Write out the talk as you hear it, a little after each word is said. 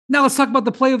Now let's talk about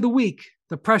the play of the week.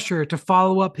 The pressure to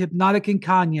follow up Hypnotic and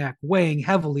Cognac weighing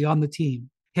heavily on the team.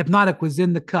 Hypnotic was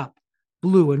in the cup,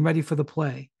 blue and ready for the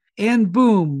play. And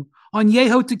boom,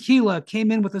 Añejo Tequila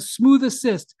came in with a smooth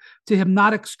assist to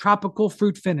Hypnotic's tropical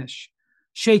fruit finish.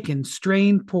 Shaken,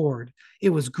 strained, poured. It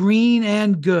was green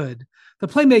and good. The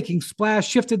playmaking splash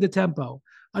shifted the tempo.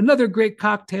 Another great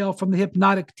cocktail from the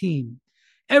Hypnotic team.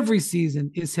 Every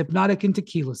season is Hypnotic and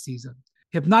Tequila season.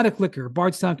 Hypnotic Liquor,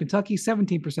 Bardstown, Kentucky,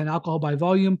 17% alcohol by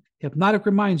volume. Hypnotic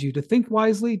reminds you to think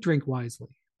wisely, drink wisely.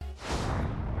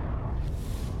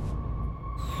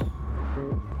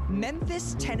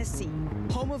 Memphis, Tennessee,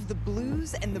 home of the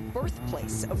blues and the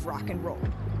birthplace of rock and roll.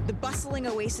 The bustling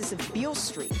oasis of Beale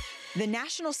Street, the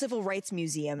National Civil Rights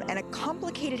Museum, and a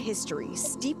complicated history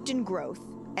steeped in growth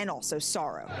and also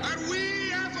sorrow. And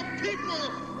we as a people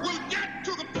will get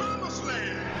to the promised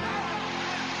land.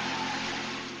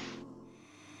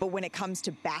 But when it comes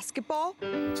to basketball,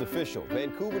 it's official.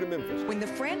 Vancouver to Memphis. When the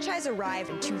franchise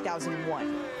arrived in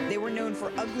 2001, they were known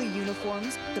for ugly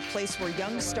uniforms, the place where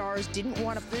young stars didn't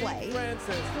want to play,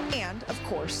 and, of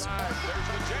course,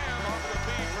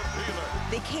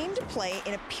 they came to play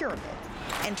in a pyramid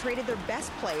and traded their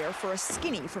best player for a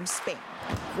skinny from Spain.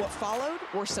 What followed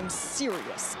were some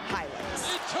serious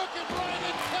highlights. He took it right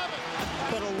in 7.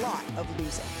 But a lot of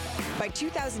losing. By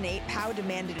 2008, Pau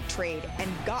demanded a trade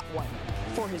and got one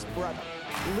for his brother.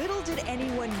 Little did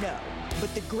anyone know,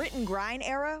 but the grit and grind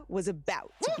era was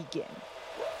about to begin.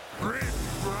 Grit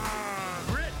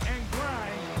and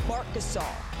grind. Marc Gasol,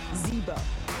 Zebo,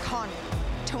 Conley,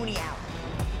 Tony Allen.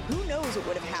 Who knows what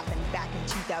would have happened back in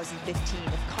 2015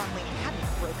 if Conley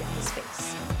hadn't broken his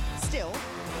face. Still,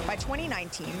 by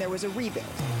 2019, there was a rebuild.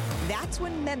 That's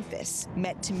when Memphis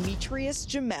met Demetrius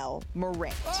Jamel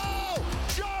Morant. Oh,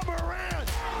 Ja Morant!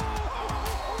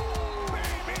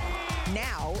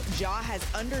 Now, Ja has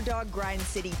underdog grind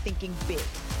city thinking big,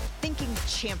 thinking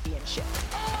championship.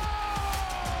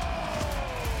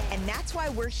 And that's why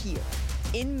we're here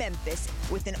in Memphis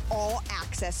with an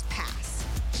all-access pass.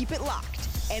 Keep it locked.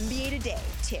 NBA Today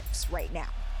tips right now.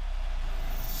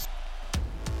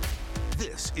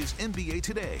 This is NBA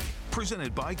Today,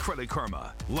 presented by Credit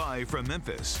Karma, live from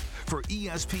Memphis for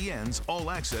ESPN's All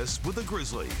Access with the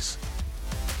Grizzlies.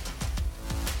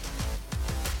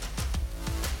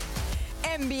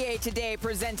 NBA Today,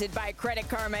 presented by Credit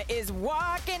Karma, is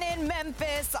walking in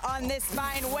Memphis on this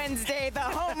fine Wednesday, the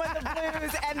home of the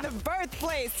blues and the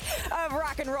birthplace of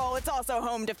rock and roll. It's also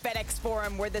home to FedEx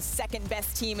Forum, where the second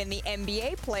best team in the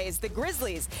NBA plays, the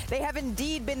Grizzlies. They have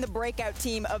indeed been the breakout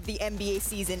team of the NBA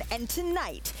season, and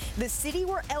tonight, the city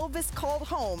where Elvis called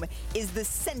home is the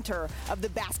center of the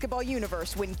basketball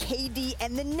universe when KD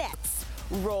and the Nets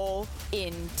roll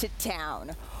into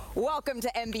town. Welcome to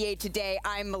NBA Today.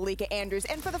 I'm Malika Andrews,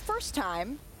 and for the first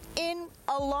time in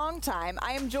a long time,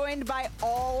 I am joined by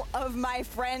all of my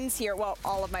friends here. Well,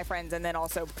 all of my friends, and then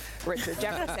also Richard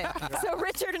Jefferson. So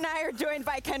Richard and I are joined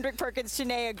by Kendrick Perkins,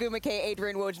 Shanae Agumake,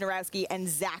 Adrian Wojnarowski, and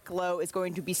Zach Lowe is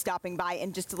going to be stopping by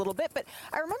in just a little bit. But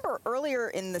I remember earlier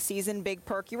in the season, Big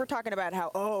Perk, you were talking about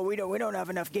how, we don't have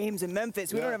enough games in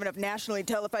Memphis. We don't have enough nationally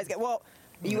televised games. Well,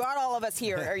 you got all of us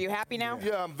here. Are you happy now?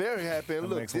 Yeah, I'm very happy. And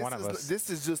look, this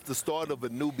is just the start of a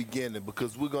new beginning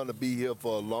because we're going to be here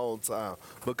for a long time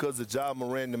because of Ja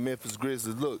Morant and the Memphis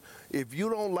Grizzlies. Look, if you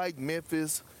don't like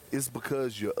Memphis, it's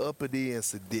because you're uppity and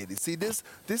sedity. See, this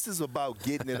is about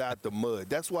getting it out the mud.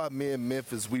 That's why me and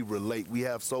Memphis, we relate. We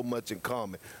have so much in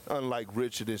common, unlike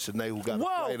Richard and Shanae, who got a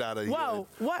flight out of here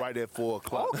right at 4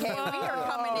 o'clock. Okay, we are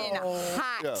coming in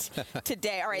hot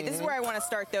today. All right, this is where I want to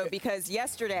start, though, because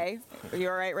yesterday, are you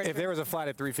all right, Richard? If there was a flight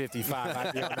at 3:55,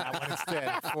 I'd be on that one instead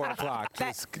at 4 o'clock.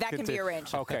 That can be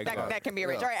arranged. Okay, that can be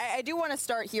arranged. All right, I do want to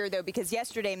start here, though, because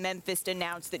yesterday Memphis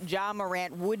announced that Ja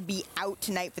Morant would be out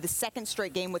tonight for the second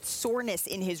straight game with soreness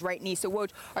in his right knee. So, Woj,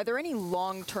 are there any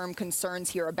long-term concerns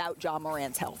here about Ja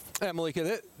Morant's health? Yeah,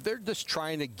 Malika, they're just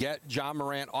trying to get Ja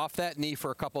Morant off that knee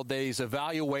for a couple of days,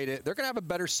 evaluate it. They're going to have a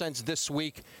better sense this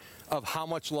week of how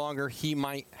much longer he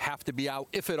might have to be out,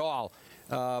 if at all.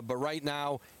 But right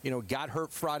now, got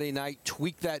hurt Friday night,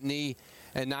 tweaked that knee,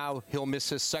 and now he'll miss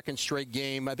his second straight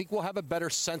game. I think we'll have a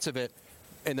better sense of it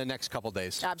in the next couple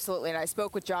days. Absolutely. And I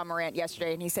spoke with Ja Morant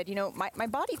yesterday, and he said, my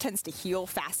body tends to heal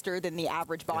faster than the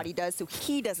average body does, so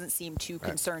he doesn't seem too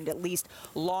concerned, at least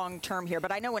long-term here.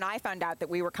 But I know when I found out that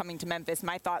we were coming to Memphis,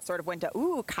 my thought sort of went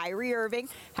to, Kyrie Irving.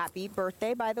 Happy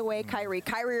birthday, by the way, Kyrie.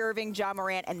 Kyrie Irving, Ja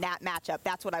Morant, and that matchup.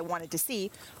 That's what I wanted to see.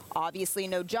 Obviously,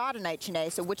 no Ja tonight,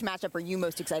 Chene. So which matchup are you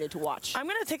most excited to watch? I'm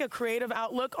going to take a creative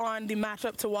outlook on the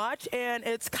matchup to watch, and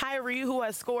it's Kyrie, who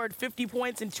has scored 50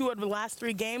 points in 2 of the last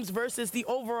 3 games, versus the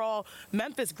overall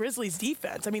Memphis Grizzlies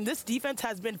defense. I mean, this defense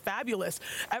has been fabulous.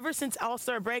 Ever since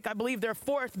All-Star break, I believe they're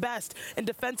 4th best in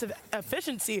defensive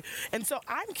efficiency. And so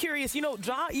I'm curious, you know,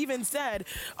 Ja even said,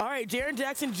 all right, Jaren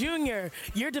Jackson Jr.,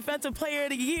 your defensive player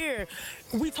of the year.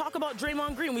 We talk about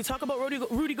Draymond Green. We talk about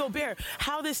Rudy Gobert,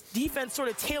 how this defense sort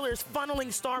of tailors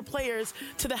funneling star players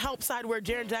to the help side where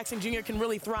Jaren Jackson Jr. can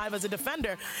really thrive as a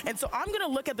defender. And so I'm going to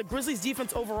look at the Grizzlies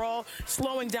defense overall,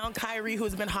 slowing down Kyrie, who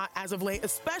has been hot as of late,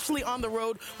 especially on the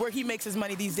road where he makes his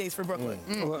money these days for Brooklyn.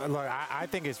 Look, I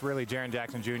think it's really Jaren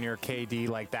Jackson Jr., KD,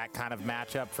 like that kind of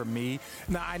matchup for me.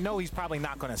 Now, I know he's probably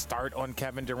not going to start on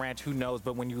Kevin Durant. Who knows?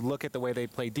 But when you look at the way they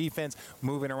play defense,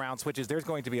 moving around switches, there's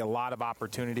going to be a lot of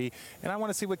opportunity. And I want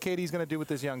to see what KD's going to do with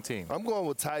this young team. I'm going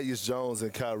with Tyus Jones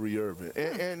and Kyrie Irving.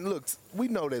 And look, we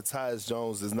know that Tyus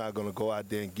Jones is not going to go out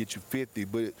there and get you 50.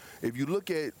 But if you look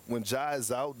at when Ja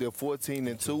is out, they're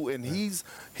 14-2, and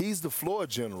he's the floor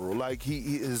general. Like,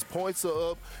 his points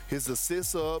are up, his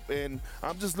assists are up, and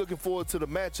I'm just looking forward to the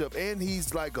matchup. And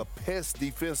he's like a pest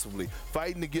defensively,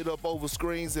 fighting to get up over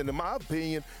screens. And in my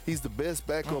opinion, he's the best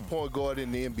backup point guard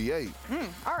in the NBA.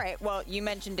 All right. Well, you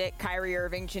mentioned it. Kyrie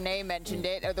Irving, Janae mentioned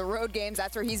it. The road games,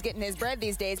 that's where he's getting his bread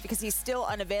these days, because he's still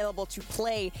unavailable to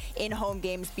play in home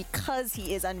games because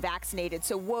he is unvaccinated.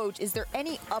 So, Woj, is there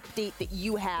any update that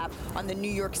you have on the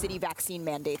New York City vaccine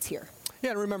mandates here?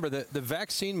 Yeah, and remember, the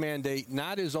vaccine mandate is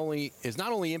not only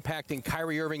impacting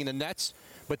Kyrie Irving and the Nets,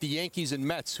 but the Yankees and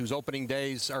Mets, whose opening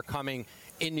days are coming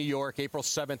in New York, April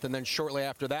 7th, and then shortly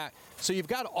after that. So you've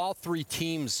got all 3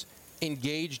 teams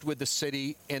engaged with the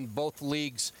city in both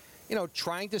leagues, you know,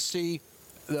 trying to see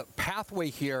the pathway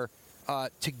here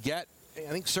to get,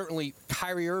 I think, certainly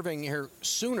Kyrie Irving here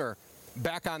sooner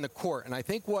back on the court. And I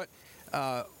think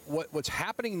what's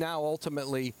happening now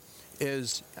ultimately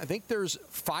is, I think there's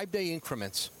 5-day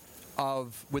increments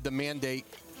with the mandate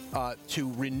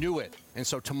to renew it. And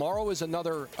so tomorrow is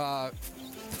another,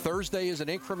 Thursday is an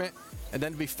increment, and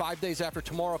then it'll be 5 days after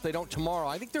tomorrow if they don't tomorrow.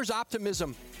 I think there's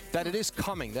optimism that it is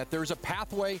coming, that there's a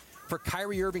pathway for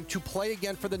Kyrie Irving to play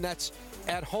again for the Nets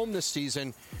at home this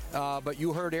season. But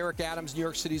you heard Eric Adams, New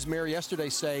York City's mayor, yesterday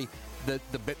say that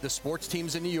the sports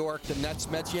teams in New York, the Nets,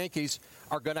 Mets, Yankees,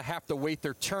 are going to have to wait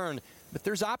their turn. But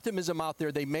there's optimism out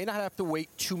there. They may not have to wait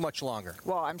too much longer.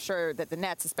 Well, I'm sure that the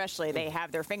Nets, especially, they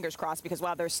have their fingers crossed, because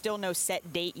while there's still no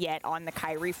set date yet on the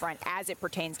Kyrie front as it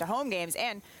pertains to home games,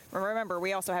 and remember,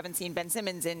 we also haven't seen Ben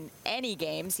Simmons in any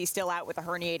games. He's still out with a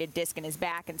herniated disc in his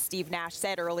back, and Steve Nash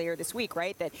said earlier this week,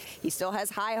 right, that he still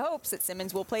has high hopes that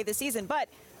Simmons will play this season. But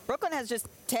Brooklyn has just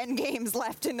 10 games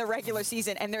left in the regular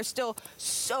season, and there's still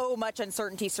so much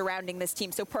uncertainty surrounding this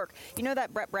team. So, Perk, you know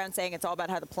that Brett Brown saying it's all about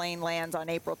how the plane lands on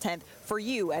April 10th? For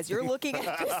you, as you're looking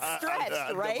at this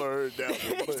stretch, right? Never heard that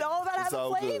one, it's all about how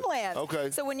the plane lands.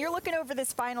 Okay. So when you're looking over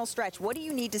this final stretch, what do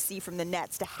you need to see from the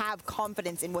Nets to have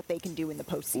confidence in what they can do in the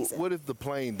postseason? What if the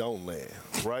plane don't land,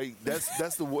 right?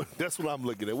 That's what I'm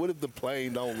looking at. What if the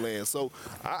plane don't land? So,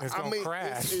 it's going to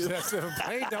crash. If the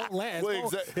plane don't land,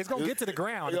 it's going to get to the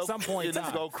ground at some point. It's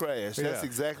going to crash. Yeah. That's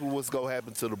exactly what's going to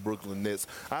happen to the Brooklyn Nets.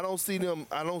 I don't see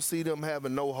them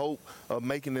having no hope of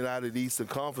making it out of the Eastern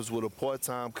Conference with a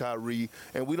part-time Kyrie,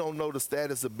 and we don't know the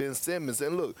status of Ben Simmons.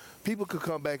 And look, people could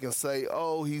come back and say,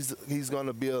 oh, he's going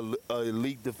to be an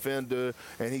elite defender,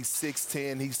 and he's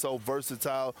 6'10", he's so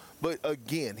versatile. But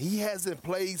again, he hasn't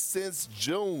played since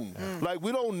June. Like,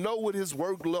 we don't know what his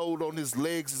workload on his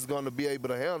legs is going to be able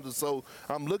to handle. So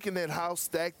I'm looking at how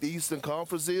stacked the Eastern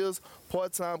Conference is.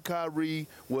 Part-time Kyrie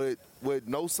with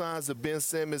no signs of Ben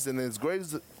Simmons, and as great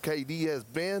as KD has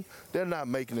been, they're not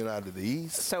making it out of the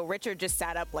East. So Richard just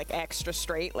sat up like extra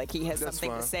straight, like he has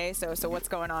something to say. So what's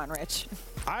going on, Rich?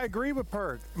 I agree with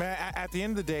Perk. Man, at the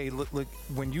end of the day, look,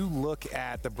 when you look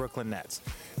at the Brooklyn Nets,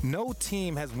 no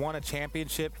team has won a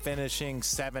championship finishing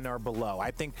 7 or below.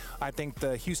 I think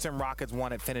the Houston Rockets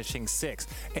won it finishing 6.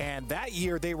 And that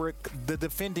year they were the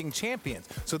defending champions.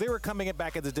 So they were coming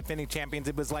back as the defending champions.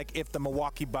 It was like if the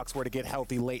Milwaukee Bucks were to get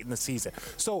healthy late in the season.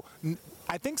 So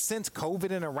I think since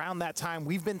COVID and around that time,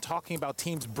 we've been talking about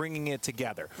teams bringing it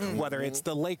together, whether it's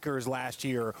the Lakers last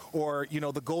year or,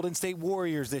 the Golden State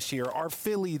Warriors this year or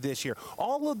Philly this year.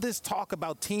 All of this talk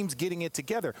about teams getting it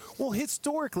together. Well,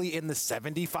 historically, in the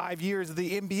 75 years of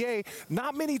the NBA,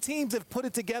 not many teams have put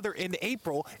it together in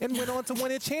April and went on to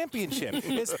win a championship,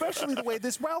 especially the way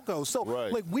this route goes.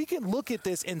 So, we can look at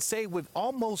this and say with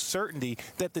almost certainty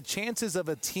that the chances of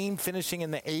a team finishing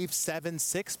in the 8th, 7th,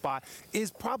 6th spot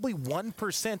is probably 1%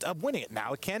 100% of winning it.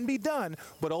 Now, it can be done,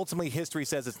 but ultimately history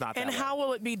says it's not that And how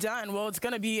will it be done? Well, it's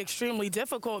going to be extremely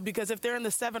difficult because if they're in the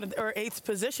 7th or 8th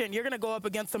position, you're going to go up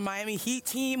against the Miami Heat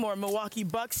team or Milwaukee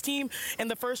Bucks team in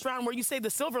the first round, where you say the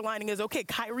silver lining is, okay,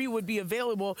 Kyrie would be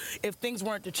available if things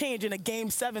weren't to change in a Game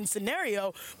 7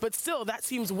 scenario, but still, that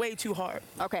seems way too hard.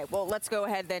 Okay, well, let's go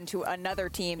ahead then to another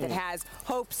team that has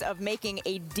hopes of making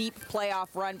a deep playoff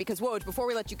run, because, Woj, before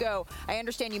we let you go, I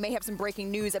understand you may have some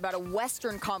breaking news about a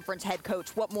Western Conference head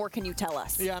coach. What more can you tell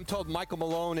us? Yeah, I'm told Michael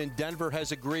Malone in Denver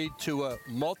has agreed to a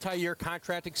multi-year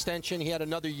contract extension. He had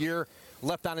another year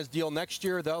left on his deal next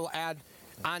year. They'll add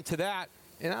on to that.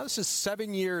 And now this is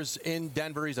 7 years in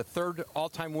Denver. He's a third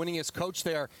all-time winningest coach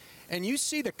there. And you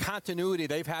see the continuity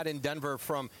they've had in Denver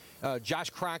from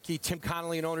Josh Kroenke, Tim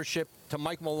Connelly in ownership, to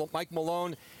Mike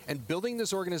Malone, and building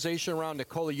this organization around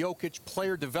Nikola Jokic,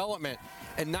 player development.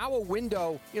 And now a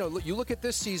window, you look at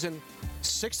this season,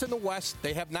 6th in the West.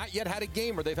 They have not yet had a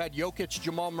game where they've had Jokic,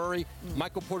 Jamal Murray,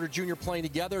 Michael Porter Jr. playing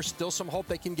together. Still some hope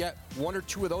they can get one or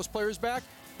two of those players back.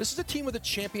 This is a team with a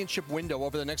championship window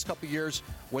over the next couple of years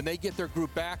when they get their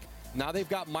group back. Now they've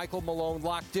got Michael Malone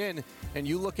locked in, and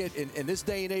you look at, in this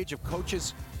day and age of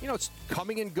coaches, it's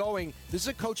coming and going. This is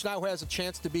a coach now who has a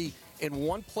chance to be in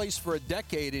one place for a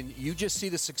decade, and you just see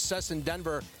the success in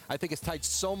Denver. I think it's tied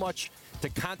so much to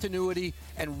continuity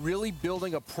and really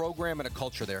building a program and a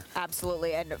culture there.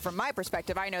 Absolutely. And from my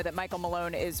perspective, I know that Michael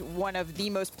Malone is one of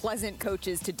the most pleasant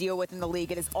coaches to deal with in the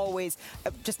league. It is always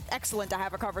just excellent to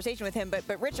have a conversation with him.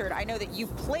 But Richard, I know that you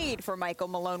played for Michael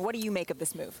Malone. What do you make of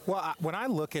this move? Well, when I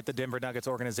look at the Denver Nuggets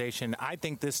organization, I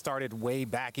think this started way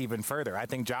back even further. I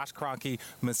think Josh Kroenke,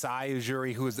 Masai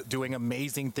Ujiri, who is doing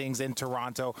amazing things in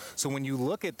Toronto. So when you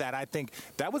look at that, I think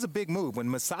that was a big move. When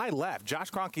Masai left, Josh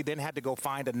Kroenke then had to go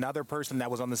find another person that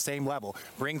was on the same level.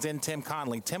 Brings in Tim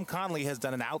Connelly. Tim Connelly has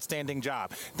done an outstanding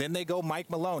job. Then they go Mike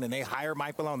Malone, and they hire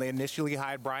Mike Malone. They initially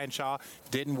hired Brian Shaw,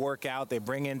 didn't work out. They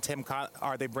bring in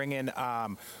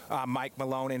Mike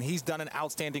Malone, and he's done an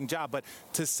outstanding job. But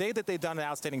to say that they've done an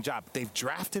outstanding job, they've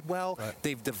drafted well,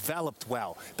 they've developed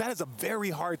well. That is a very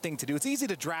hard thing to do. It's easy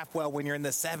to draft well when you're in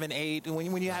the 7, 8,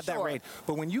 when you have that rate.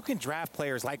 But when you can draft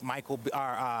players like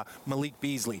Malik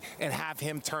Beasley and have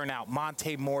him turn out,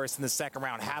 Monte Morris in the second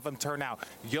round, have him turn out,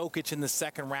 Jokic in the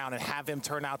second round, and have him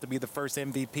turn out to be the first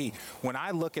MVP. When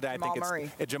I look at it, I think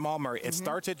it's Jamal Murray. It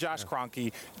starts at Josh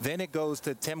Kroenke, then it goes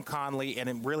to Tim Connelly, and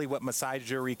then really what Masai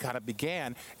Ujiri kind of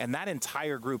began. And that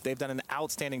entire group, they've done an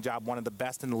outstanding job, one of the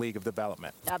best in the league of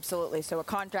development. Absolutely. So a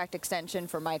contract extension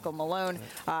for Michael Malone.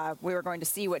 We were going to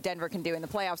see what Denver can do in the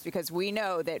playoffs, because we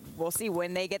know that we'll see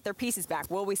when they get their pieces back.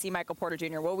 Will we see Michael Porter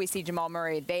Jr.? Will we see Jamal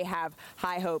Murray? They have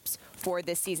high hopes for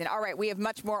this season. All right, we have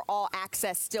much more all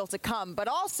access still to come, but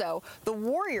also the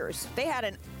Warriors, they had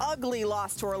an ugly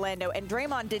loss to Orlando, and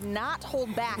Draymond did not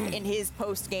hold back in his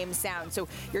post-game sound. So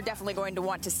you're definitely going to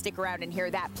want to stick around and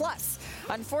hear that. Plus,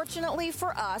 unfortunately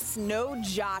for us, no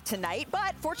Ja tonight,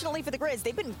 but fortunately for the Grizz,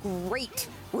 they've been great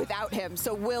without him.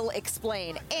 So we'll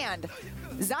explain. And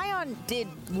Zion did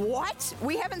what?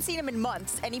 We haven't seen him in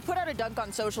months, and he put out a dunk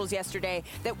on socials yesterday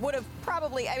that would have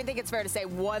probably, I think it's fair to say,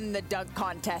 won the dunk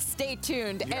contest. Stay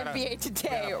tuned. NBA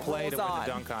Today rolls on. Play to win the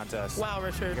dunk contest. Wow,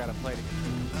 Richard. You got to play to.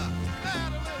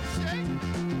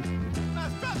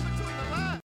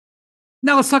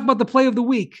 Now let's talk about the play of the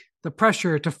week. The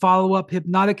pressure to follow up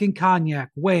Hypnotic and Cognac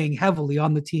weighing heavily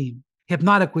on the team.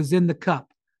 Hypnotic was in the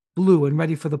cup, blue and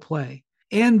ready for the play.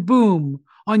 And boom,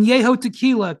 Añejo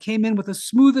Tequila came in with a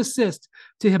smooth assist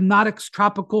to Hypnotic's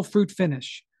tropical fruit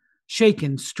finish.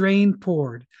 Shaken, strained,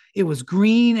 poured. It was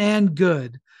green and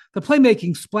good. The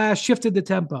playmaking splash shifted the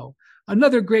tempo.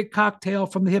 Another great cocktail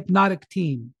from the Hypnotic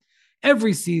team.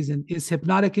 Every season is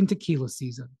Hypnotic and Tequila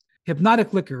season.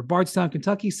 Hypnotic Liquor, Bardstown,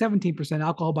 Kentucky, 17%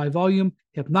 alcohol by volume.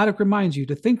 Hypnotic reminds you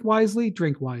to think wisely,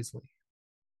 drink wisely.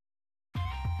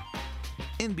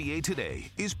 NBA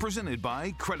Today is presented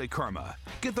by Credit Karma.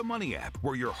 Get the Money app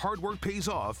where your hard work pays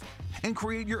off and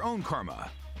create your own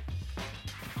karma.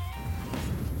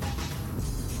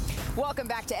 Welcome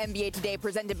back to NBA Today,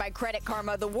 presented by Credit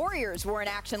Karma. The Warriors were in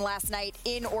action last night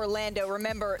in Orlando.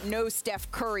 Remember, no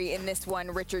Steph Curry in this one,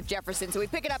 Richard Jefferson. So we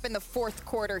pick it up in the fourth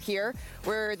quarter here,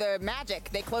 where the Magic,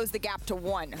 they closed the gap to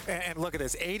 1. And look at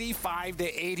this,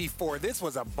 85-84. This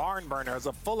was a barn burner. It was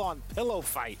a full-on pillow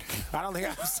fight. I don't think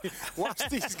I've seen, watched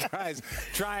these guys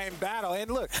try and battle. And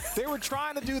look, they were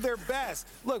trying to do their best.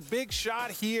 Look, big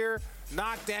shot here.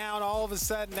 Knocked down all of a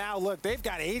sudden. Now, look, they've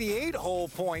got 88 whole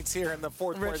points here in the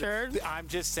fourth quarter. I'm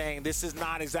just saying this is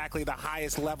not exactly the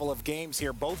highest level of games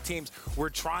here. Both teams were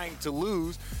trying to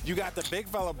lose. You got the big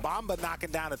fella Bamba knocking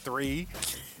down a 3.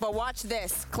 But watch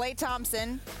this. Klay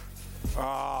Thompson.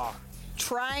 Oh,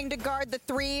 trying to guard the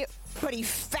three, but he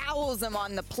fouls him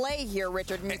on the play here,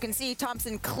 Richard. And you can see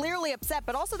Thompson clearly upset,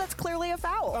 but also that's clearly a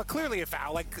foul. Clearly a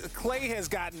foul. Like, Klay has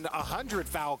gotten 100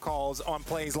 foul calls on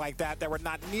plays like that were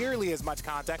not nearly as much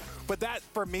contact. But that,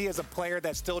 for me, as a player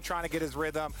that's still trying to get his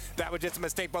rhythm, that was just a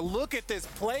mistake. But look at this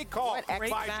play call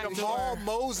by Jamal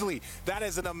Mosley. That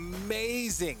is an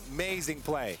amazing, amazing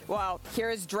play. Well,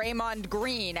 here's Draymond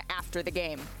Green after the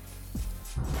game.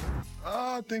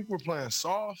 I think we're playing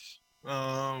soft.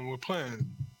 We're playing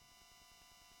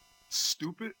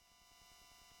stupid.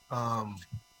 We're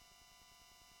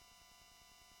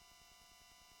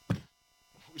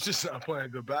just not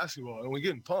playing good basketball, and we're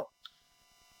getting pumped.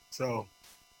 So,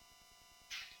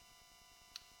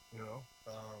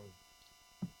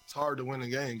 it's hard to win a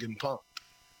game getting pumped,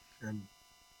 and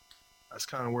that's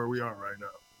kind of where we are right now.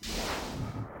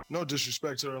 No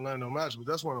disrespect to the Orlando Magic,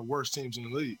 but that's one of the worst teams in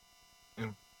the league,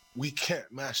 and we can't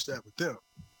match that with them.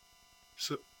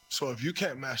 So if you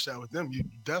can't match that with them, you're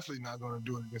definitely not going to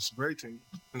do it against a great team.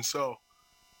 And so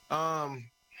I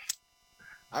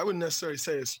wouldn't necessarily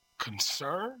say it's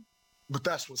concern, but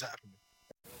that's what's happening.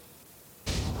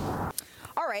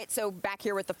 All right, so back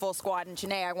here with the full squad, and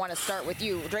Janae, I want to start with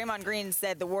you. Draymond Green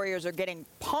said the Warriors are getting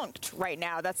punked right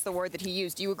now. That's the word that he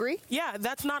used. Do you agree? Yeah,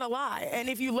 that's not a lie. And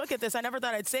if you look at this, I never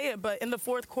thought I'd say it, but in the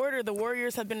fourth quarter, the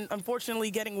Warriors have been unfortunately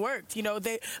getting worked.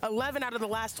 11 out of the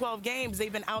last 12 games,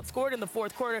 they've been outscored in the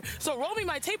fourth quarter. So roll me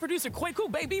my tape producer,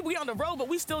 Kwaku, baby. We on the road, but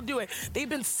we still do it. They've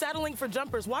been settling for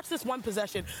jumpers. Watch this one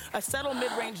possession. A settle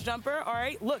mid-range jumper. All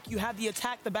right, look, you have the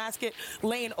attack, the basket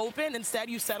lane open. Instead,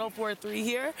 you settle for a three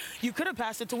here. You could have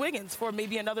passed it to Wiggins for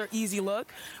maybe another easy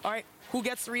look. All right, who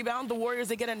gets the rebound? The Warriors,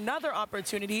 they get another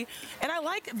opportunity. And I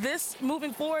like this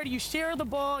moving forward. You share the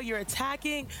ball, you're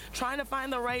attacking, trying to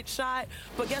find the right shot.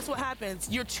 But guess what happens?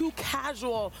 You're too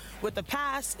casual with the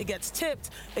pass. It gets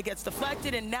tipped, it gets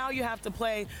deflected, and now you have to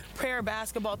play prayer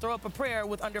basketball, throw up a prayer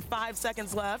with under 5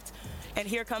 seconds left. And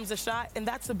here comes the shot, and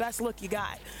that's the best look you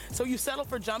got. So you settle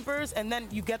for jumpers, and then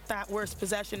you get that worst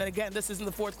possession. And again, this is in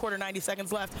the fourth quarter, 90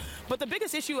 seconds left. But the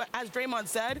biggest issue, as Draymond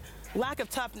said, lack of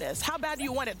toughness. How bad do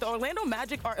you want it? The Orlando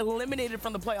Magic are eliminated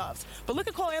from the playoffs. But look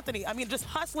at Cole Anthony. I mean, just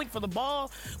hustling for the ball.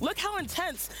 Look how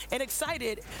intense and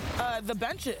excited the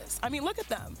bench is. I mean, look at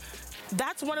them.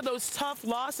 That's one of those tough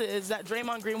losses that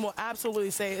Draymond Green will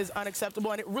absolutely say is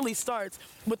unacceptable, and it really starts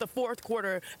with the fourth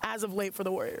quarter as of late for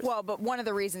the Warriors. Well, but one of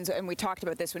the reasons, and we talked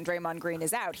about this when Draymond Green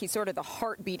is out, he's sort of the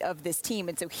heartbeat of this team,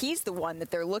 and so he's the one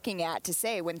that they're looking at to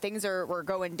say when things were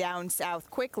going down south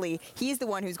quickly, he's the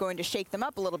one who's going to shake them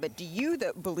up a little bit. Do you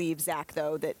believe, Zach,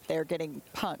 though, that they're getting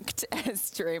punked, as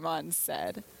Draymond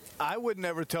said? I would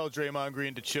never tell Draymond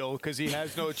Green to chill because he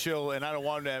has no chill, and I don't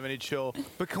want him to have any chill.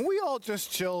 But can we all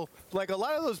just chill? Like, a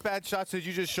lot of those bad shots that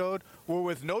you just showed were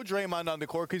with no Draymond on the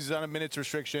court because he's on a minutes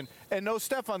restriction and no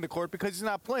Steph on the court because he's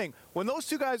not playing. When those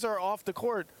two guys are off the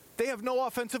court, they have no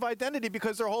offensive identity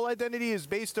because their whole identity is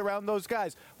based around those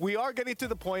guys. We are getting to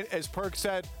the point, as Perk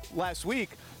said last week,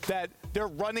 that they're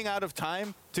running out of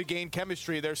time to gain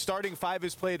chemistry. Their starting five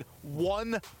has played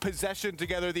one possession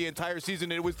together the entire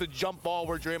season. It was the jump ball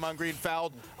where Draymond Green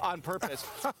fouled on purpose.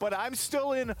 But I'm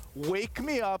still in wake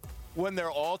me up when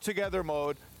they're all together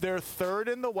mode. They're third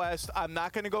in the West. I'm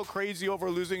not going to go crazy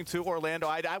over losing to Orlando.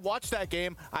 I watched that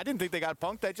game. I didn't think they got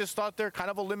punked. I just thought they're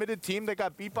kind of a limited team. They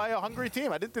got beat by a hungry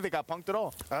team. I didn't think they got punked at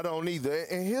all. I don't either.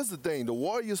 And here's the thing. The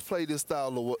Warriors play this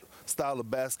style of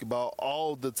basketball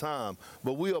all the time.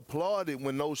 But we applaud it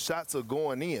when those shots are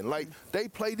going in. Like, they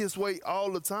play this way all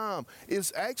the time.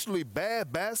 It's actually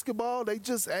bad basketball. They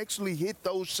just actually hit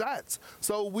those shots.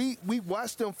 So we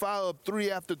watched them foul up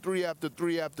three after three after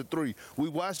three after three. We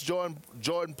watched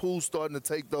Jordan Poole starting to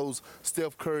take those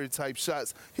Steph Curry type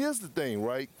shots. Here's the thing,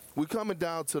 right? We're coming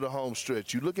down to the home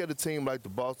stretch. You look at a team like the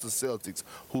Boston Celtics,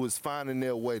 who is finding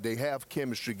their way. They have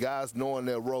chemistry, guys knowing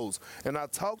their roles. And I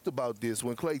talked about this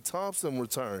when Klay Thompson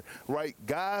returned, right?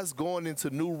 Guys going into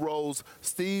new roles,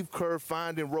 Steve Kerr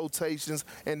finding rotations,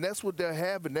 and that's what they're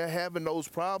having. They're having those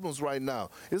problems right now.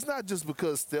 It's not just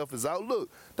because Steph is out.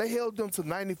 Look, they held them to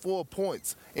 94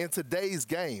 points in today's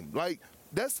game. Like,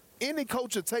 that's any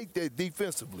coach would take that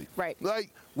defensively. Right.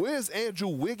 Like, where's Andrew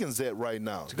Wiggins at right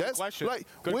now? That's a good question. Like,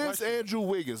 good where's question. Andrew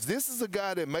Wiggins? This is a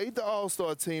guy that made the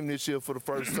All-Star team this year for the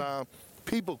first time.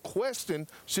 People question,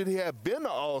 should he have been an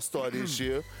All-Star this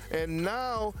year? And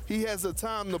now he has a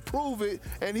time to prove it,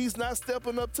 and he's not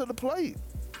stepping up to the plate.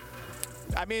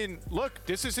 I mean, look,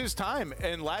 this is his time.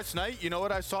 And last night, you know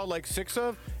what I saw like 6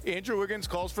 of? Andrew Wiggins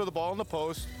calls for the ball in the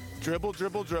post,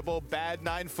 dribble, bad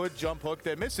 9-foot jump hook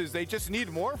that misses. They just need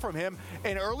more from him.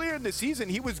 And earlier in the season,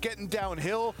 he was getting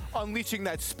downhill, unleashing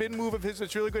that spin move of his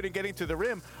that's really good and getting to the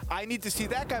rim. I need to see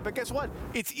that guy. But guess what?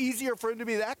 It's easier for him to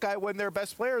be that guy when their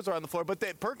best players are on the floor. But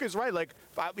Perk is right. Like,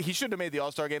 he shouldn't have made the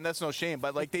All-Star game. That's no shame.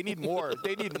 But, like, they need more.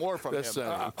 They need more from him.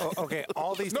 Okay,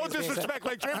 all these no disrespect,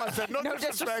 like Draymond said. No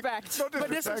disrespect. No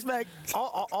disrespect.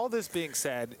 All this being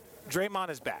said, Draymond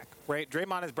is back, right?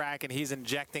 Draymond is back, and he's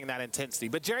injecting that intensity.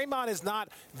 But Draymond is not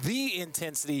the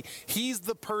intensity. He's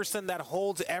the person that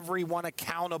holds everyone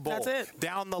accountable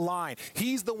down the line.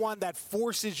 He's the one that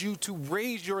forces you to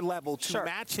raise your level to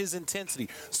match his intensity.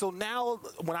 So now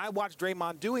when I watch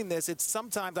Draymond doing this, it's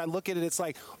sometimes I look at it, it's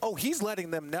like, oh, he's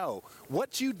letting them know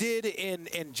what you did in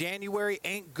January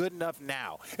ain't good enough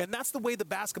now. And that's the way the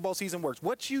basketball season works.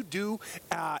 What you do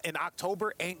in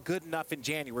October ain't good enough in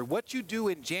January. What you do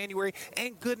in January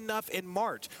ain't good enough in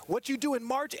March. What you do in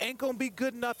March ain't going to be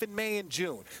good enough in May and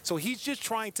June. So he's just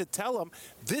trying to tell them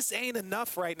this ain't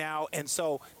enough right now. And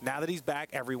so now that he's back,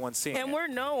 everyone's seeing it. And we're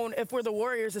known, if we're the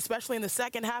Warriors, especially in the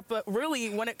second half, but really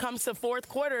when it comes to fourth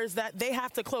quarters, that they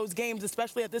have to close games,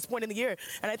 especially at this point in the year.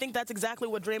 And I think that's exactly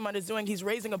what Draymond is doing. He's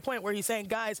raising a point where he's saying,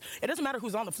 guys, it doesn't matter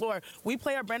who's on the floor. We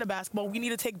play our brand of basketball. We need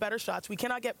to take better shots. We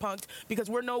cannot get punked because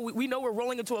we know we're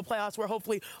rolling into a playoffs where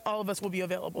hopefully all of us will be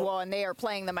available. Well, and they are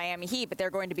playing the Miami Heat, but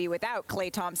they're going to be without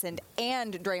Klay Thompson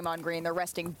and Draymond Green. They're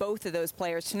resting both of those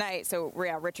players tonight. So,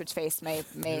 yeah, Richard's face may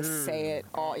say it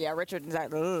all. Yeah, Richard's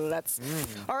like, that's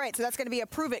all right. So that's going to be a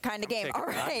prove it kind of game. All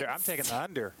right. I'm taking the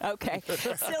under. Okay.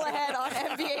 Still ahead on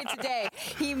NBA Today.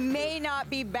 He may not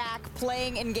be back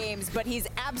playing in games, but he's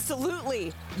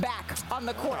absolutely back on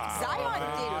the court.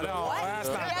 Zion did what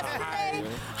yesterday?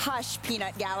 Hush,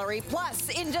 Peanut Gallery. Plus,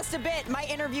 in just a bit, my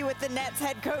interview with the Nets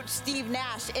head coach Steve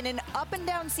Nash. In an up and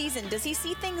down season, does he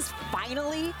see things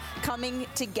finally coming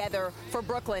together for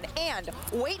Brooklyn? And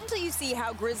wait until you see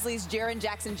how Grizzlies' Jaren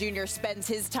Jackson Jr. spends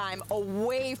his time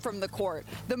away from the court.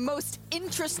 The most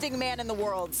interesting man in the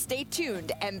world. Stay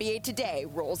tuned. NBA Today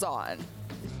rolls on.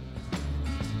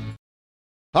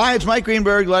 Hi, it's Mike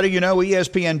Greenberg letting you know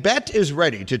ESPN Bet is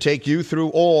ready to take you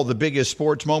through all the biggest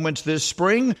sports moments this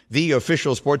spring. The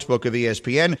official sportsbook of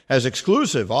ESPN has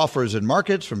exclusive offers and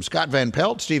markets from Scott Van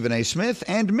Pelt, Stephen A. Smith,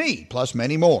 and me, plus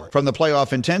many more. From the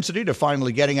playoff intensity to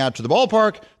finally getting out to the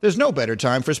ballpark, there's no better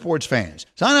time for sports fans.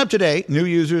 Sign up today. New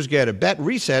users get a bet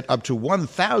reset up to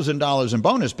 $1,000 in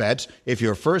bonus bets if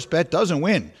your first bet doesn't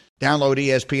win. Download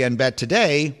ESPN Bet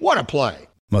today. What a play.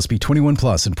 Must be 21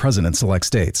 plus and present in select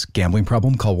states. Gambling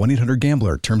problem? Call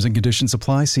 1-800-GAMBLER. Terms and conditions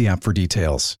apply. See app for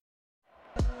details.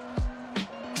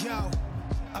 Yo,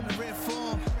 I'm in red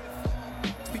form.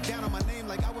 Speak down on my name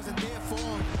like I wasn't there for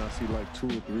him. I see like 2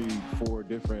 or 3, 4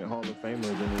 different Hall of Famers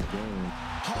in this game.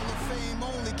 Hall of Fame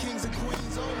only, kings and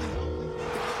queens only.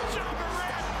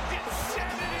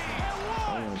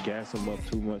 I don't want to gas him up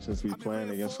too much since we're playing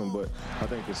against him, but I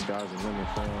think the sky's the limit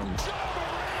for him.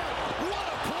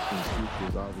 His future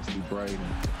is obviously bright, and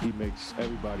he makes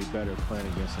everybody better playing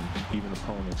against him, even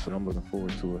opponents, and I'm looking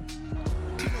forward to it. You know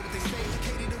what they say,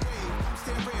 located away. I'm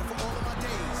staying ready for all of my days.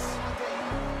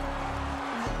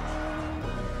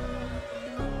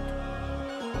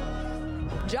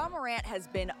 Ja Morant has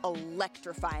been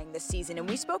electrifying this season, and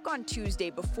we spoke on Tuesday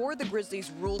before the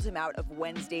Grizzlies ruled him out of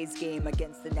Wednesday's game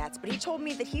against the Nets, but he told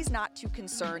me that he's not too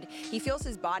concerned. He feels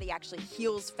his body actually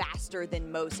heals faster than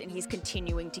most, and he's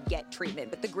continuing to get treatment.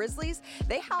 But the Grizzlies,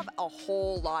 they have a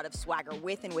whole lot of swagger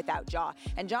with and without Ja,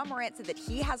 and Ja Morant said that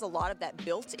he has a lot of that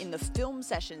built in the film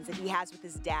sessions that he has with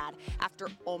his dad after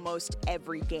almost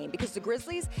every game, because the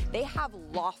Grizzlies, they have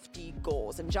lofty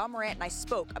goals, and Ja Morant and I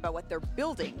spoke about what they're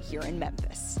building here in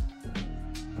Memphis.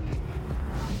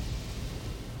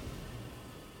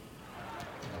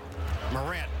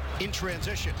 Morant in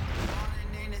transition.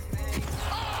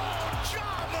 Oh,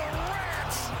 Ja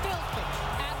Morant! Filthy.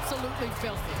 Absolutely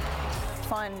filthy.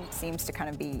 Fun seems to kind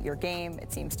of be your game.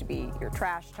 It seems to be your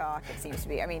trash talk. It seems to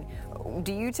be, I mean,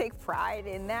 do you take pride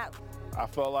in that? I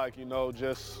felt like,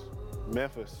 just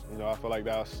Memphis. I feel like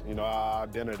that's, our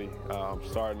identity.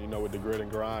 Starting, with the grit and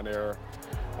grind era.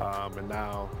 And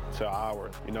now to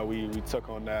ours. We took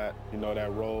on that,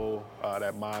 that role,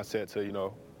 that mindset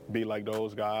to, be like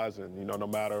those guys. And, no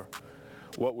matter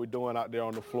what we're doing out there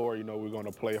on the floor, we're going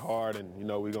to play hard and,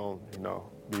 we're going to,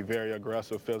 be very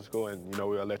aggressive, physical, and,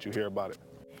 we'll let you hear about it.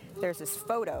 There's this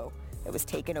photo that was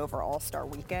taken over All-Star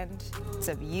Weekend. It's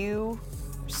of you,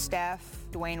 Steph,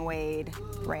 Dwayne Wade,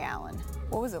 Ray Allen.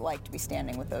 What was it like to be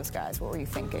standing with those guys? What were you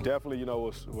thinking? Definitely,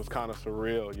 was kind of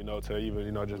surreal, to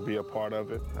even, just be a part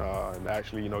of it and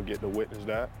actually, get to witness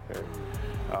that. And,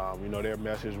 their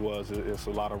message was it's a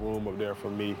lot of room up there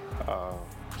for me.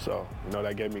 So,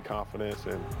 that gave me confidence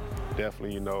and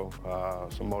definitely,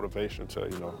 some motivation to,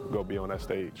 go be on that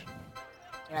stage.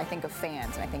 And I think of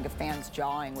fans, and I think of fans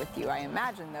jawing with you. I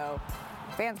imagine, though,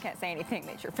 fans can't say anything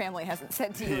that your family hasn't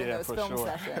said to you in those film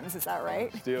sessions. Is that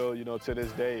right? Still, to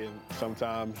this day, and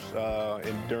sometimes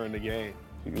during the game,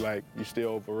 you still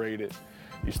overrated.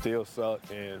 You still suck.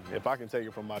 And if I can take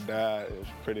it from my dad, it's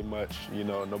pretty much,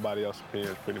 nobody else's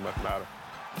opinions pretty much matter.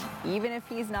 Even if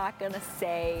he's not going to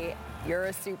say you're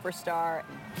a superstar,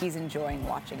 he's enjoying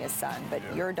watching his son. But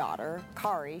your daughter,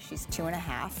 Kari, she's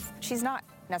 2.5. She's not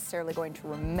necessarily going to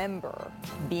remember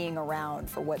being around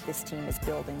for what this team is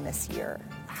building this year.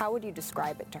 How would you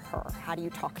describe it to her? How do you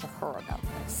talk to her about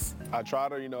this? I try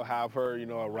to, have her,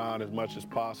 around as much as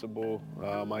possible.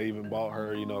 I even bought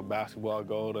her, basketball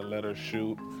gold and let her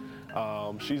shoot.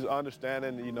 She's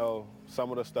understanding, some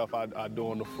of the stuff I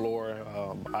do on the floor.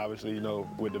 Obviously,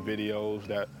 with the videos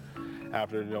that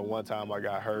after, one time I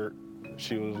got hurt,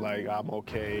 she was like, I'm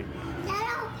okay.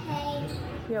 Dad, okay.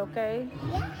 You okay?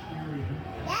 Yeah.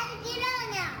 Dad, get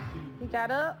up now. You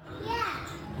got up? Yeah.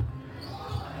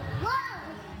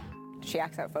 Whoa. She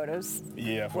acts out photos?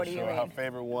 Yeah, for sure. Her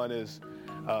favorite one is,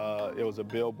 it was a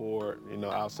billboard,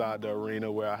 outside the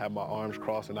arena where I had my arms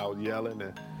crossed and I was yelling.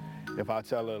 And if I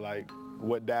tell her,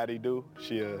 what daddy do,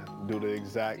 she'll do the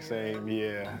exact same.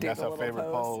 Yeah, that's her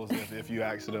favorite pose if you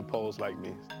ask her to pose like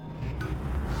me.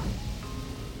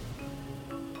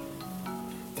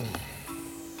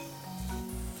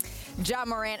 Ja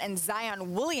Morant and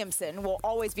Zion Williamson will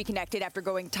always be connected after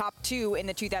going top 2 in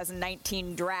the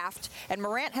 2019 draft. And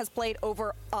Morant has played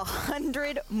over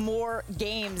 100 more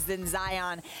games than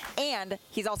Zion. And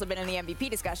he's also been in the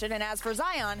MVP discussion. And as for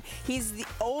Zion, he's the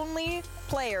only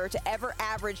player to ever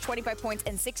average 25 points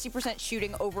and 60%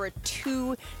 shooting over a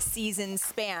 2-season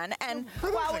span. And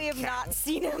while we have not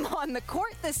seen him on the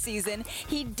court this season,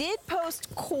 he did post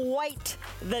quite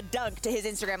the dunk to his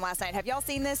Instagram last night. Have y'all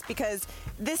seen this? Because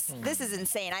this is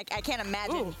insane. I can't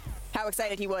imagine how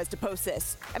excited he was to post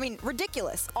this. I mean,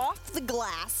 ridiculous. Off the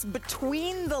glass,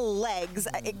 between the legs.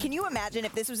 Can you imagine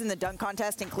if this was in the dunk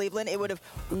contest in Cleveland? It would have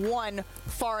won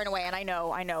far and away. And I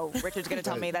know Richard's going to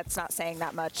tell me that's not saying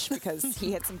that much because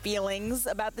he had some feelings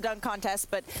about the dunk contest,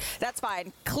 but that's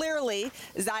fine. Clearly,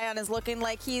 Zion is looking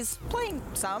like he's playing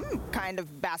some kind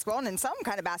of basketball and in some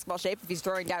kind of basketball shape if he's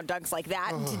throwing down dunks like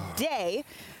that. Today,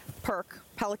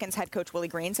 Pelicans head coach Willie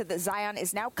Green said that Zion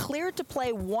is now cleared to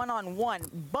play one-on-one,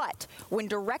 but when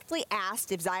directly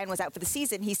asked if Zion was out for the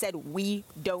season, he said, we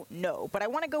don't know. But I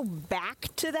want to go back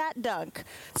to that dunk,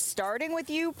 starting with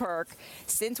you, Perk.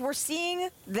 Since we're seeing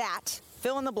that,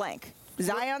 fill in the blank.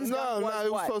 Zion's dunk was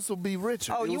it was supposed to be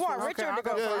Richard. Oh, you want Richard to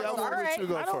go first? Yeah, I want Richard to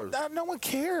go first. No one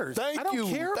cares. I don't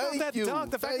care about that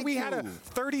dunk. The fact that we had a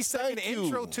 30-second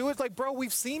intro to it, bro,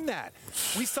 we've seen that.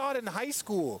 We saw it in high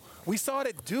school. We saw it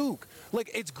at Duke.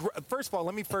 First of all,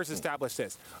 let me first establish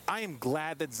this. I am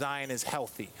glad that Zion is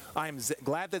healthy. I am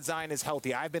glad that Zion is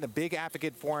healthy. I've been a big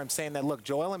advocate for him, saying that, look,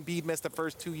 Joel Embiid missed the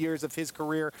first 2 years of his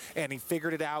career, and he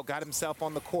figured it out, got himself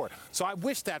on the court. So I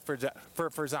wish that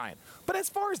for Zion. But as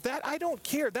far as that, I don't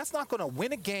care. That's not going to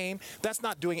win a game. That's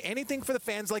not doing anything for the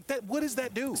fans. What does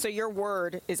that do? So your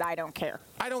word is I don't care.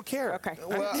 I don't care. Okay.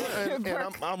 Well,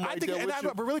 I'm right there with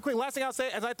you. But really quick, last thing I'll say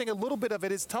is I think a little bit of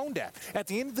it is tone deaf. At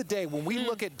the end of the day, when we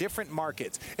look at different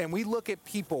markets and we look at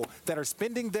people that are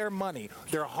spending their money,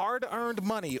 their hard-earned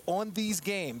money on these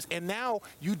games, and now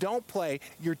you don't play,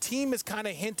 your team has kind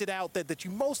of hinted out that you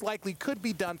most likely could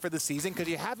be done for the season because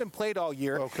you haven't played all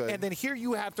year. Okay. And then here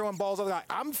you have throwing balls over the guy.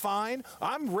 I'm fine.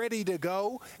 I'm ready to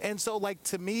go. And so,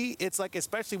 to me, it's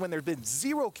especially when there's been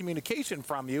zero communication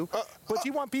from you, but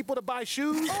you want people to buy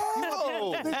shoes?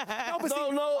 Let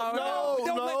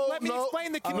me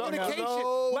explain the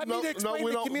communication. Let me explain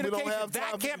the communication.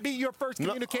 That can't be your first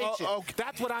communication.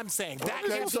 That's what I'm saying. That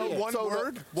can't be one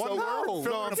word? One word?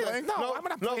 No,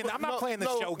 I'm not playing the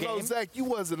show game. No, Zach, you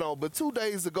wasn't on. But 2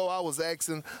 days ago, I was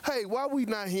asking, hey, why we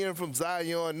not hearing from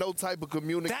Zion? No type of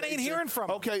communication. That ain't hearing from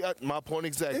him. Okay, my point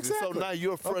exactly. So now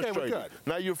you're frustrated. Okay,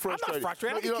 now you're frustrated. I'm not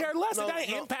frustrated. I don't care less. It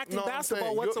ain't impacting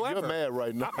basketball whatsoever. You're mad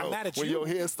right now. I'm mad at you. When your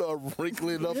hair start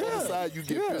wrinkling up on the side, you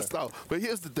get pissed off. But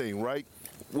here's the thing, right?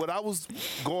 What I was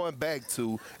going back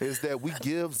to is that we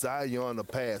give Zion a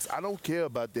pass. I don't care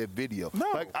about that video.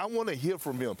 No. I want to hear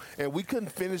from him. And we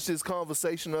couldn't finish this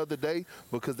conversation the other day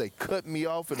because they cut me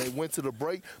off and they went to the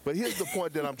break. But here's the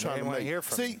point that I'm trying to make.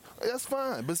 See, that's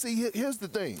fine. But see, here's the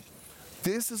thing.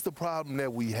 This is the problem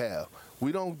that we have.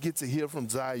 We don't get to hear from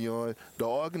Zion. The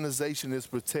organization is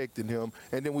protecting him.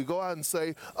 And then we go out and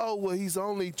say, oh, well, he's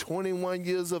only 21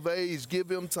 years of age. Give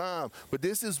him time. But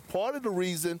this is part of the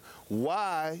reason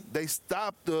why they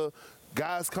stopped the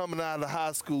guys coming out of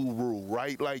high school rule,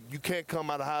 right? Like, you can't come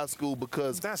out of high school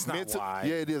because that's not why.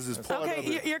 Yeah, it is. It's part of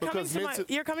it.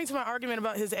 You're coming to my argument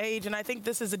about his age, and I think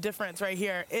this is a difference right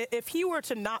here. If he were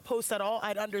to not post at all,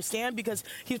 I'd understand, because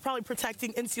he's probably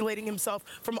insulating himself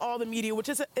from all the media, which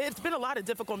is it's been a lot of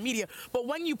difficult media. But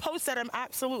when you post that, I'm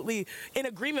absolutely in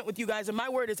agreement with you guys. And my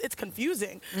word is, it's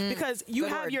confusing because you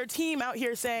have your team out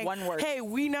here saying, "Hey,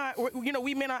 we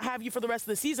may not have you for the rest of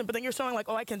the season," but then you're showing like,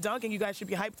 "Oh, I can dunk," and you guys should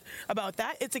be hyped about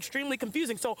that. It's extremely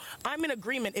confusing. So I'm in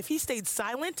agreement. If he stayed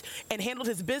silent and handled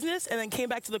his business and then came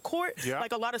back to the court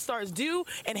like a lot of stars do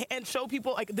and show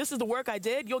people like, this is the work I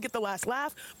did, you'll get the last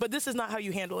laugh, but this is not how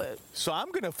you handle it. So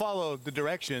I'm going to follow the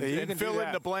directions and fill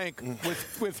in the blank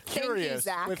with curious.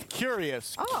 With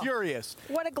curious. Curious.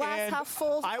 What a glass half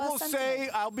full. I will say,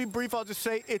 I'll be brief, I'll just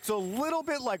say it's a little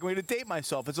bit like, I'm going to date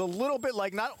myself, it's a little bit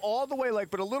like, not all the way like,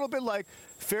 but a little bit like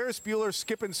Ferris Bueller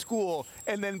skipping school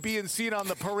and then being seen on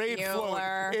the parade float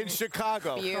in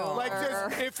Chicago. Like,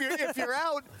 just, if you're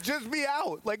out, just be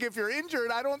out. Like, if you're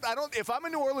injured, I don't. If I'm a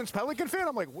New Orleans Pelican fan,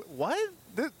 I'm like, what?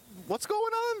 What's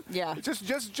going on? Yeah.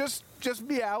 Just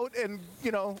be out, and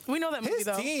we know that movie, his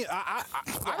though. team. I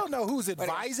don't know who's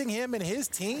advising him and his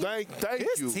team.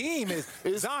 His team is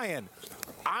Zion.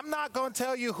 I'm not going to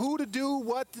tell you who to do,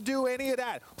 what to do, any of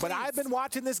that. But I've been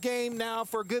watching this game now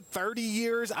for a good 30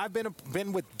 years. I've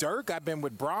been with Dirk. I've been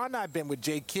with Bron. I've been with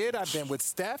Jay Kidd. I've been with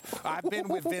Steph. I've been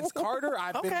with Vince Carter.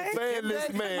 I've been with Fan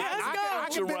this man.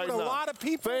 I've been with a lot of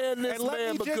people. Fan this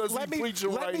man because he's preaching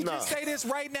right now. Let me just say this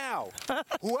right now.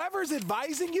 Whoever's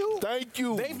advising you,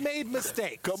 they've made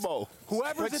mistakes. Come on.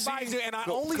 Whoever's advising you, and I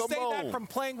only say that from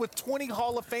playing with 20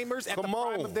 Hall of Famers at the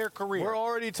prime of their career. We're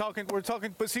already talking,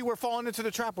 but see, we're falling into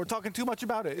the trap. We're talking too much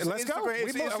about it. Let's go.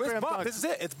 It's bump. This is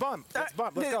it. It's bump. Let's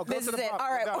go. This is it. All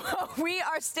right. We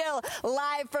are still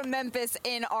live from Memphis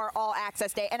in our All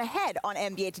Access Day and ahead on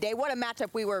NBA Today. What a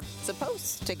matchup we were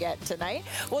supposed to get tonight.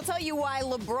 We'll tell you why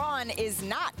LeBron is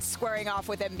not squaring off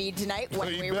with Embiid tonight when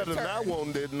we return. Not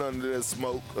want none of that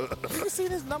smoke. You seen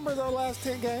his numbers the last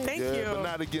 10 games? Thank you. But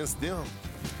not against them.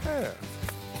 Yeah.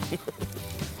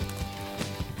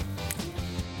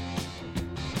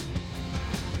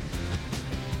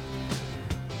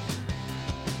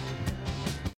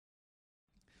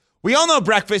 We all know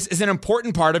breakfast is an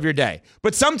important part of your day,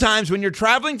 but sometimes when you're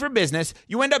traveling for business,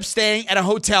 you end up staying at a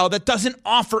hotel that doesn't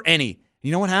offer any.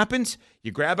 You know what happens?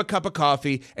 You grab a cup of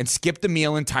coffee and skip the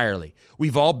meal entirely.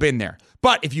 We've all been there.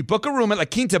 But if you book a room at La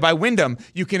Quinta by Wyndham,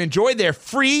 you can enjoy their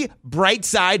free Bright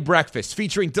Side breakfast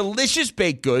featuring delicious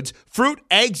baked goods, fruit,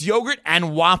 eggs, yogurt,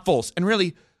 and waffles. And really,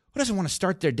 who doesn't want to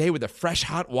start their day with a fresh,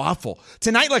 hot waffle?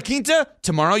 Tonight, La Quinta,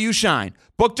 tomorrow you shine.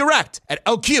 Book direct at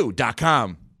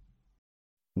lq.com.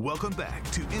 Welcome back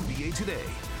to NBA Today,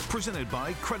 presented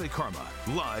by Credit Karma,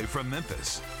 live from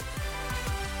Memphis.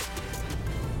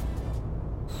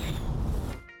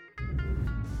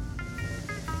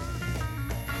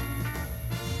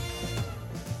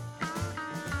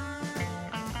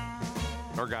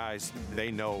 Our guys, they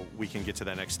know we can get to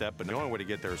that next step, but the only way to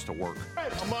get there is to work.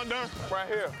 I'm under right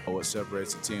here. What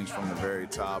separates the teams from the very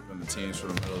top and the teams from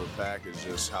the middle of the pack is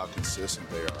just how consistent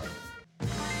they are.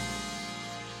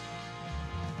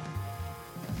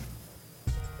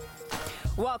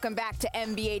 Welcome back to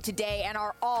NBA Today and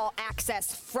our All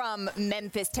Access from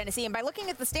Memphis, Tennessee. And by looking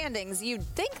at the standings, you'd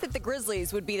think that the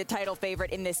Grizzlies would be the title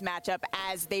favorite in this matchup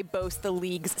as they boast the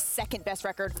league's second best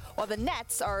record, while the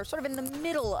Nets are sort of in the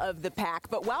middle of the pack.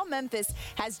 But while Memphis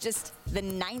has just the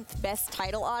 9th best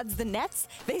title odds, the Nets,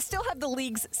 they still have the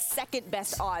league's second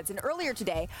best odds. And earlier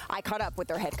today, I caught up with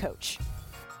their head coach.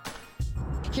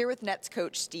 Here with Nets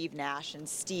coach Steve Nash. And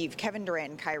Steve, Kevin Durant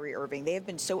and Kyrie Irving, they have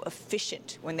been so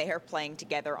efficient when they are playing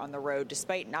together on the road,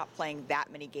 despite not playing that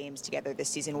many games together this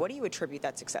season. What do you attribute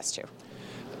that success to?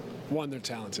 One, they're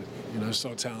talented,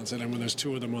 so talented. And when there's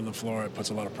two of them on the floor, it puts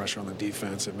a lot of pressure on the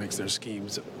defense. It makes their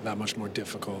schemes that much more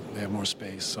difficult. They have more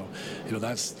space. So,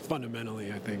 that's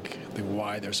fundamentally, I think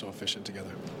why they're so efficient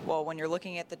together. Well, when you're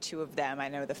looking at the two of them, I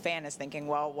know the fan is thinking,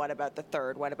 well, what about the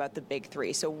third? What about the big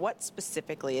three? So what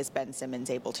specifically is Ben Simmons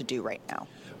able to do right now?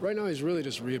 Right now, he's really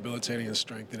just rehabilitating and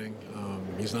strengthening.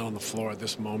 He's not on the floor at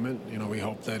this moment. We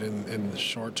hope that in the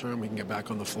short term, we can get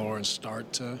back on the floor and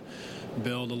start to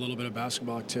build a little bit of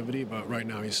basketball activity. But right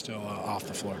now, he's still off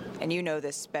the floor. And you know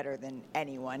this better than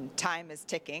anyone. Time is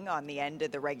ticking on the end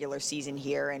of the regular season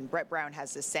here. And Brett Brown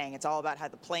has this saying, it's all about how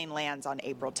the plane lands on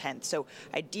April 10th. So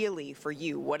ideally for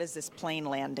you, what does this plane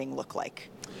landing look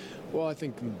like? Well, I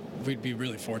think we'd be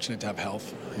really fortunate to have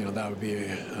health. You know, that would be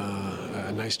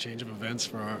a nice change of events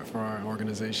for our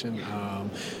organization.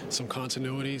 Some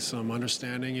continuity, some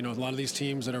understanding. You know, a lot of these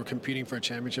teams that are competing for a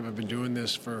championship have been doing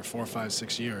this for 4, 5,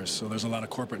 6 years. So there's a lot of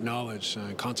corporate knowledge,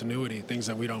 continuity, things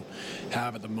that we don't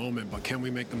have at the moment. But can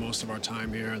we make the most of our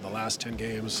time here? The last 10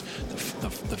 games,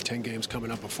 the 10 games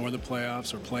coming up before the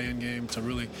playoffs or play-in game, to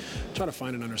really try to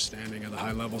find an understanding of the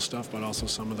high-level stuff, but also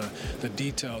some of the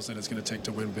details that it's going to take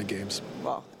to win big games.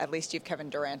 Well, at least you have Kevin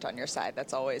Durant on your side.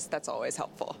 That's always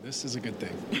helpful. This is a good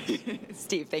thing.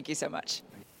 Steve, thank you so much.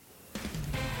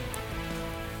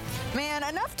 Man,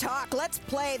 enough talk. Let's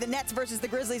play. The Nets versus the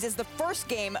Grizzlies is the first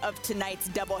game of tonight's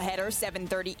doubleheader,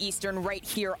 7:30 Eastern, right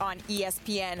here on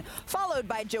ESPN, followed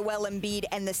by Joel Embiid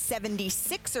and the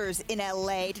 76ers in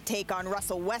LA to take on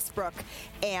Russell Westbrook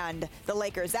and the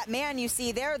Lakers. That man you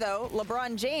see there, though,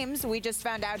 LeBron James, we just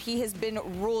found out he has been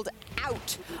ruled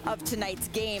out of tonight's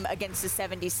game against the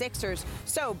 76ers.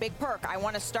 So, Big Perk, I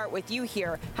want to start with you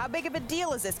here. How big of a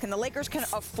deal is this? Can the Lakers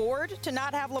afford to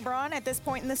not have LeBron at this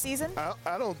point in the season?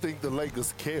 I don't think the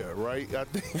Lakers care, right? I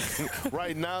think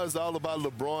right now it's all about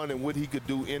LeBron and what he could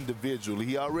do individually.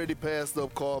 He already passed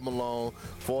up Karl Malone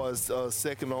for his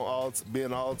second on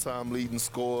being all-time leading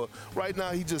scorer. Right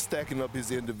now he's just stacking up his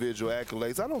individual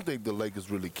accolades. I don't think the Lakers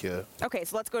really care. Okay,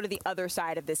 so let's go to the other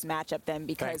side of this matchup then,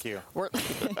 because we're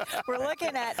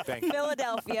looking at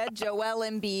Philadelphia, Joel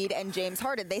Embiid, and James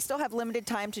Harden. They still have limited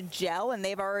time to gel, and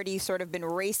they've already sort of been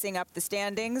racing up the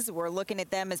standings. We're looking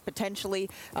at them as potentially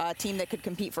a team that could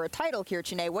compete for a title here,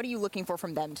 Chine. What are you looking for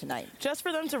from them tonight? Just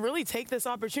for them to really take this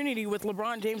opportunity with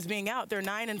LeBron James being out. They're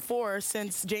 9-4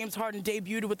 since James Harden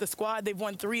debuted with the squad. They've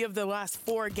won 3 of the last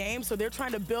 4 games, so they're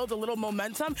trying to build a little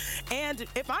momentum. And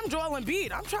if I'm Joel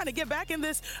Embiid, I'm trying to get back in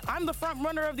this. I'm the front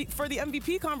runner for the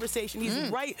MVP conversation. He's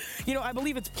right. You know, I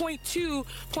believe it's 0.2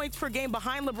 points per game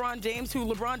behind LeBron James, who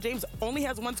LeBron James only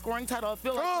has 1 scoring title. I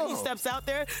feel like when he steps out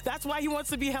there, that's why he wants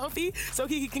to be healthy, so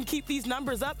he can keep these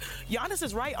numbers up. Giannis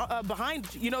is right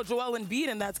behind, you know, Joel Embiid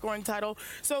in that scoring title.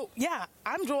 So, yeah,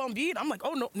 I'm Joel Embiid. I'm like,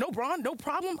 oh, no, Bron, no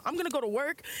problem. I'm going to go to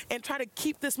work and try to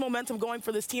keep this momentum going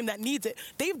for this team that needs it.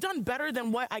 They've done better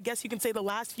than what I guess you can say the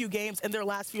last few games and their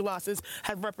last few losses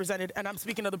have represented, and I'm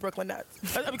speaking of the Brooklyn Nets.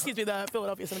 Excuse me, the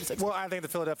Philadelphia 76ers. Well, I think the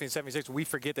Philadelphia 76ers, we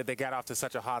forget that they got off to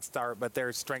such a hot start, but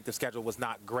their strength of schedule was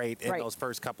not great in those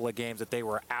first couple of games that they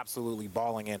were absolutely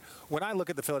balling in. When I look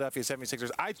at the Philadelphia 76ers,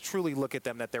 I truly look at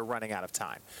them that they're running out of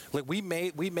time. Like we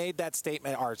made that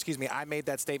statement, or excuse me, I made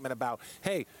that statement about,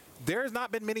 hey, there's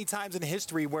not been many times in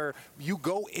history where you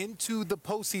go into the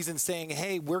postseason saying,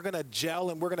 hey, we're going to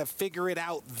gel and we're going to figure it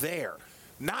out there.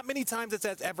 Not many times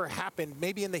that's ever happened,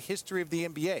 maybe in the history of the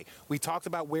NBA. We talked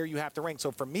about where you have to rank.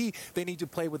 So for me, they need to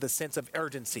play with a sense of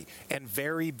urgency and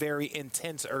very, very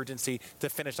intense urgency to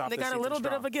finish off the season. They got a little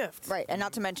bit of a gift. Right, and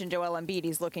not to mention Joel Embiid,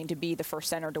 he's looking to be the first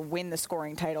center to win the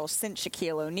scoring title since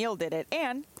Shaquille O'Neal did it.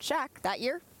 And Shaq, that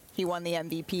year, he won the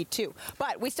MVP too.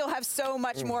 But we still have so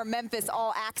much more Memphis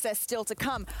All Access still to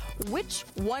come. Which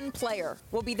one player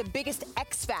will be the biggest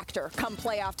X factor come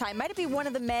playoff time? Might it be one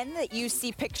of the men that you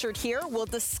see pictured here? We'll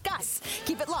discuss.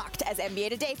 Keep it locked as NBA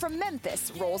Today from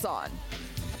Memphis rolls on.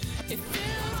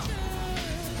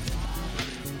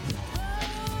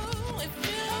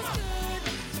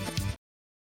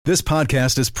 This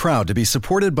podcast is proud to be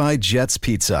supported by Jets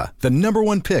Pizza, the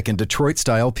 #1 pick in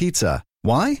Detroit-style pizza.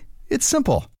 Why? It's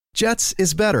simple. Jets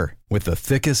is better. With the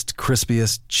thickest,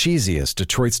 crispiest, cheesiest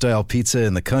Detroit-style pizza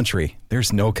in the country,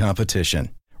 there's no competition.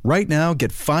 Right now,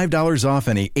 get $5 off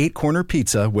any 8-corner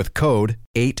pizza with code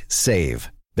 8SAVE.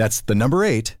 That's the number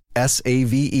 8,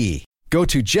 S-A-V-E. Go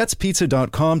to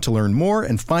jetspizza.com to learn more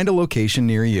and find a location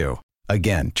near you.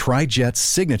 Again, try Jet's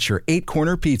signature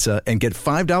 8-corner pizza and get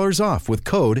 $5 off with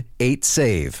code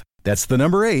 8SAVE. That's the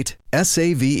number 8,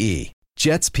 S-A-V-E.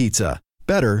 Jet's Pizza.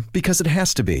 Better because it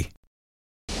has to be.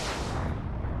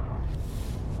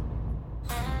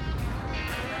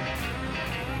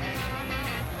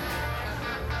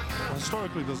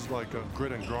 Historically, this is like a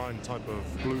grit and grind type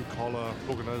of blue-collar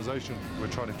organization. We're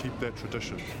trying to keep that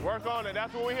tradition. Work on it.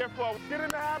 That's what we're here for. Get in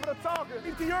the habit of talking.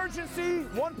 Keep the urgency.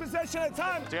 One possession at a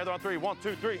time. Together on 3. 1,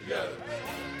 2, 3. Yeah.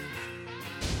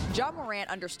 Ja Morant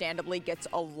understandably gets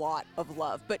a lot of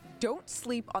love, but don't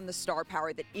sleep on the star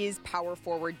power that is power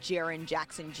forward Jaren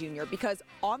Jackson Jr. because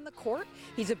on the court,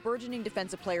 he's a burgeoning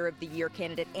Defensive Player of the Year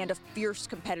candidate and a fierce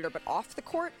competitor, but off the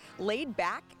court, laid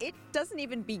back, it doesn't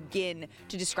even begin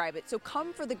to describe it. So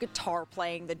come for the guitar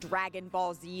playing, the Dragon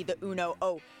Ball Z, the Uno,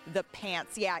 the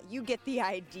pants. Yeah, you get the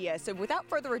idea. So without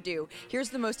further ado, here's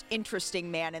the most interesting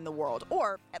man in the world,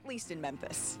 or at least in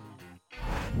Memphis.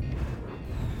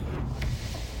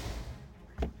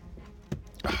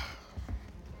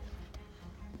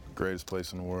 Greatest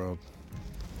place in the world.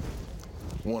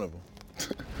 One of them.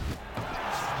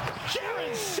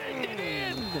 Jaron sent it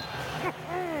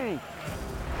in!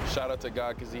 Shout out to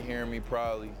God, because he hearing me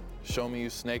probably. Show me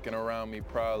you snaking around me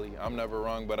probably. I'm never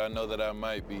wrong, but I know that I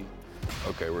might be.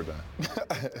 Okay, we're done.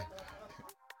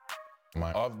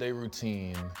 My off-day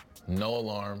routine, no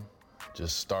alarm,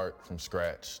 just start from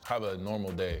scratch. Have a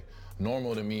normal day.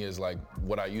 Normal to me is like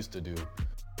what I used to do.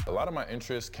 A lot of my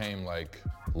interests came like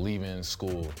leaving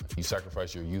school. You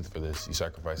sacrifice your youth for this. You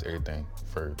sacrifice everything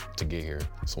to get here.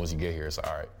 So once you get here, it's like,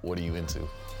 all right, what are you into?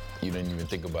 You didn't even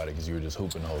think about it because you were just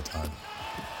hooping the whole time.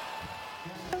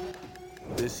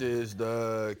 This is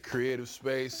the creative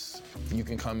space. You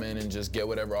can come in and just get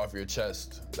whatever off your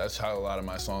chest. That's how a lot of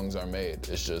my songs are made.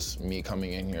 It's just me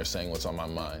coming in here saying what's on my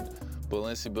mind.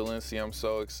 Balenci, I'm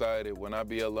so excited. When I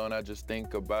be alone, I just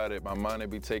think about it. My mind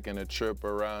be taking a trip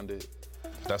around it.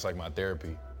 That's like my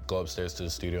therapy. Go upstairs to the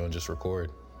studio and just record.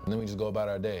 And then we just go about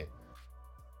our day.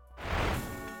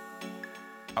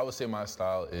 I would say my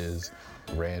style is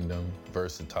random,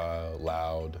 versatile,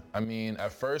 loud. I mean,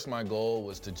 at first my goal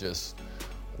was to just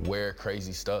wear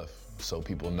crazy stuff so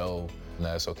people know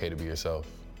that it's okay to be yourself.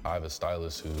 I have a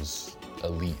stylist who's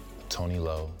elite, Tony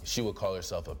Lowe. She would call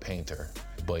herself a painter,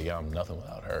 but yeah, I'm nothing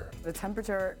without her. The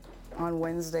temperature on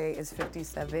Wednesday is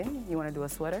 57. You want to do a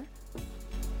sweater?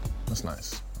 That's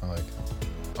nice. I like it.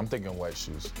 I'm thinking white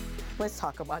shoes. Let's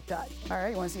talk about that. All right,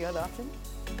 you want to see the other option?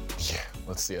 Yeah,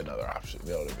 let's see another option.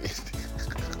 You know what I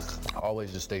mean? I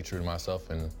always just stay true to myself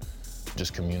and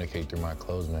just communicate through my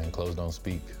clothes, man. Clothes don't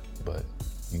speak, but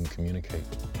you can communicate.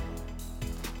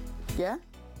 Yeah?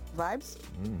 Vibes?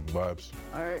 Vibes.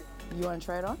 All right, you want to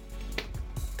try it on?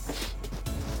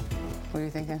 What are you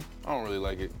thinking? I don't really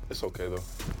like it. It's okay, though.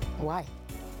 Why?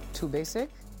 Too basic?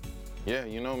 Yeah,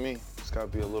 you know me. It's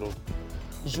got to be a little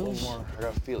more. I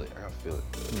got to feel it.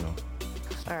 You know.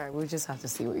 All right, we'll just have to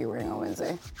see what you're wearing on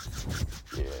Wednesday.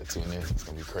 Yeah, tune in. It's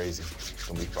going to be crazy. It's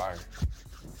going to be fire.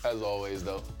 As always,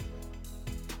 though.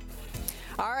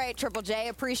 All right, Triple J,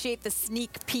 appreciate the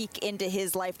sneak peek into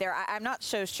his life there. I'm not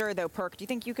so sure, though, Perk. Do you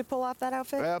think you could pull off that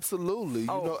outfit? Absolutely.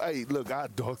 Oh. You know, hey, look,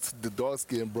 the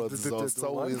dark-skinned brothers are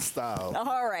so in style.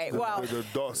 All right, well. The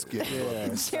dark-skinned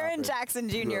brothers. Jaron Jackson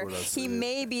Jr., he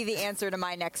may be the answer to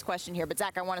my next question here. But,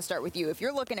 Zach, I want to start with you. If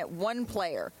you're looking at one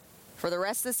player for the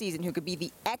rest of the season who could be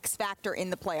the X factor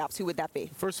in the playoffs, who would that be?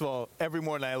 First of all, every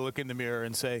morning I look in the mirror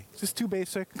and say, is this too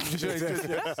basic?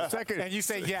 Second. And you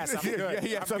say, yes, I'm good.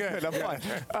 Yes, I'm good. I'm fine.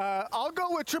 I'll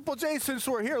go with Triple J since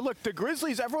we're here. Look, the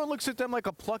Grizzlies, everyone looks at them like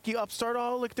a plucky upstart.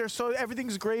 Oh, look,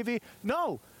 everything's gravy.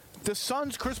 No. The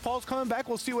Suns, Chris Paul's coming back.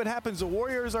 We'll see what happens. The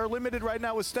Warriors are limited right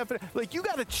now with Stephen. Like, you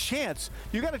got a chance.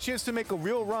 You got a chance to make a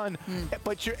real run.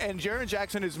 But Jaron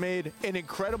Jackson has made an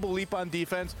incredible leap on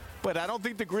defense. But I don't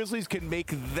think the Grizzlies can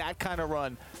make that kind of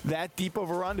run, that deep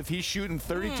of a run, if he's shooting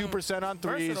 32% on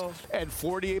threes and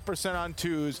 48% on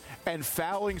twos and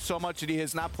fouling so much that he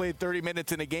has not played 30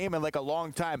 minutes in a game in like a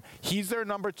long time. He's their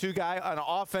number 2 guy on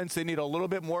offense. They need a little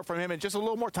bit more from him and just a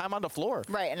little more time on the floor.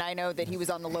 Right, and I know that he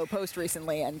was on the low post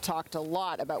recently and talked a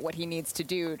lot about what he needs to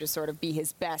do to sort of be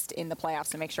his best in the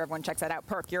playoffs, and make sure everyone checks that out.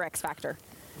 Perk, your X factor.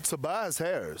 Tobias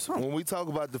Harris. When we talk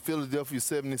about the Philadelphia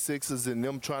 76ers and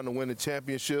them trying to win a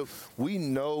championship, we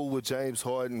know what James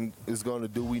Harden is going to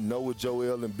do. We know what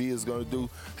Joel Embiid is going to do.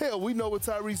 Hell, we know what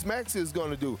Tyrese Maxey is going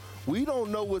to do. We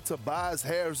don't know what Tobias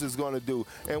Harris is going to do.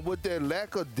 And with their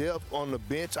lack of depth on the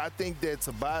bench, I think that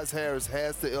Tobias Harris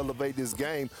has to elevate this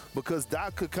game because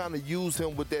Doc could kind of use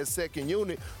him with that second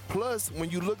unit. Plus, when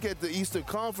you look at the Eastern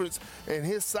Conference and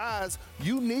his size,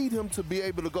 you need him to be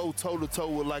able to go toe-to-toe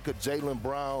with like a Jaylen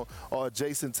Brown or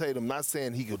Jason Tatum. Not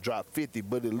saying he could drop 50,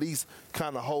 but at least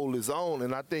kind of hold his own.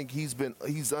 And I think he's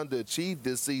underachieved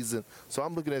this season. So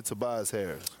I'm looking at Tobias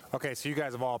Harris. Okay, so you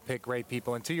guys have all picked great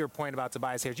people. And to your point about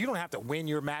Tobias Harris, you don't have to win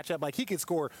your matchup. Like, he could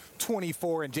score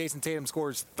 24 and Jason Tatum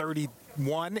scores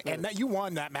 31, and that you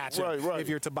won that matchup if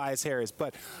you're Tobias Harris.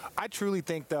 But I truly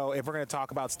think, though, if we're going to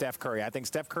talk about Steph Curry, I think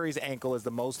Steph Curry's ankle is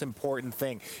the most important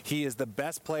thing. He is the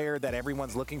best player that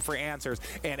everyone's looking for answers,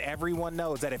 and everyone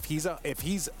knows that if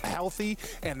he's healthy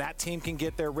and that team can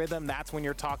get their rhythm, that's when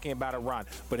you're talking about a run.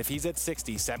 But if he's at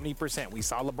 60, 70%, we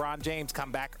saw LeBron James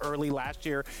come back early last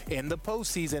year in the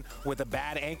postseason season with a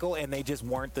bad ankle, and they just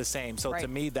weren't the same. So to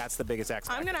me, that's the biggest X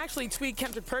factor. I'm going to actually tweet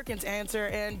Kendrick Perkins' answer,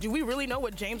 and do we really know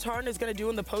what James Harden is going to do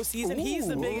in the postseason? He's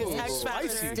the biggest X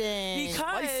factor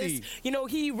because, you know,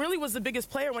 he really was the biggest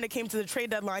player when it came to the trade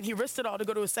deadline. He risked it all to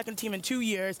go to his second team in 2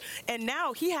 years, and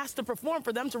now he has to perform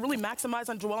for them to really maximize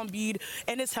on Joel Embiid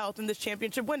and his health in this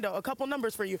championship window. A couple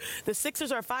numbers for you. The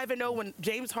Sixers are 5-0 when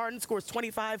James Harden scores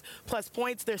 25-plus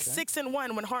points. They're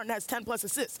 6-1 when Harden has 10-plus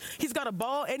assists. He's got a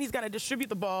ball, and he's got to distribute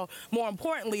the ball, more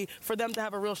importantly, for them to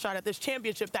have a real shot at this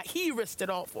championship that he risked it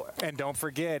all for. And don't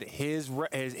forget, his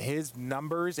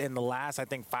numbers in the last, I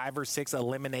think, 5 or 6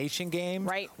 elimination games,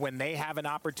 when they have an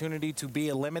opportunity to be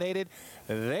eliminated,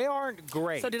 they aren't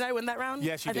great. So did I win that round?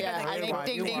 Yes, you did.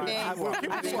 Ding, ding,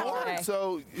 ding.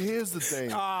 So here's the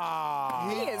thing.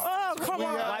 Oh, come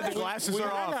on. The glasses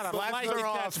are off. I got a flight to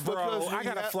catch, bro. I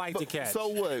got a flight to catch. So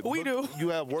what? We do. You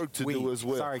have work to do as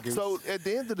well. Sorry, Goose. So at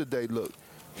the end of the day, look,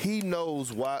 he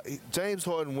knows why. James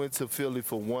Harden went to Philly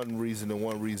for one reason and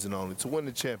one reason only, to win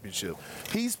the championship.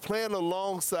 He's playing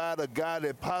alongside a guy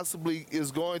that possibly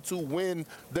is going to win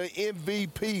the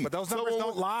MVP. But those numbers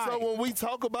don't lie. So when we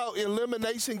talk about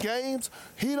elimination games,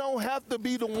 he don't have to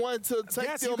be the one to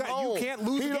take them home. You can't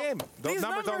lose a game. These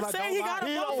numbers say he got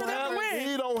a ball for them to win.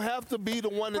 He don't have to be the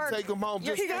one to take them home.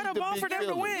 He got a ball for them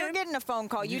to win. You're getting a phone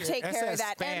call. You take care of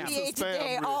that. NBA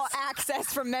Today, all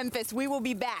access from Memphis. We will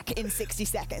be back in 60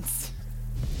 seconds.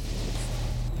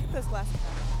 This last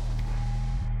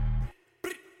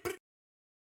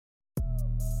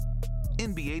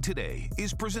NBA Today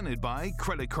is presented by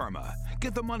Credit Karma.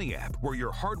 Get the Money app where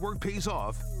your hard work pays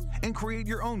off and create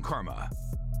your own karma.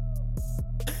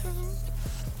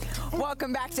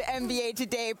 Welcome back to NBA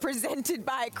Today, presented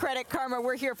by Credit Karma.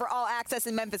 We're here for all access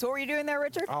in Memphis. What were you doing there,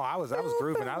 Richard? Oh, I was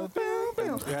grooving. I was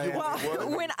Well,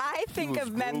 when I think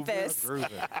of Memphis,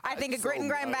 I think of grit and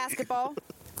grind basketball,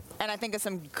 and I think of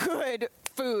some good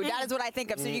food. That is what I think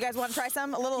of. So you guys want to try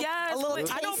some? A little taste of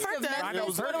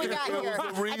Memphis. What do we got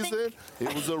here?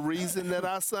 It was a reason that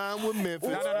I signed with Memphis.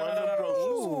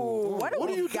 What do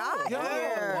we got here?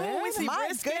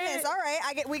 My goodness. All right.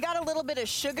 We got a little bit of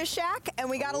Sugar Shack, and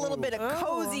we got a little bit of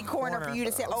Cozy Corner for you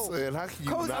to say.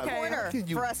 Cozy Corner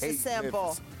for us to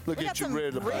sample. Look at you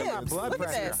ready to ribs. Look at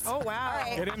this. Oh, wow.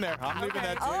 Get in there. I'm leaving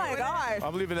that to you. Oh, my gosh.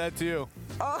 I'm leaving that to you.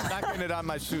 I'm not getting it on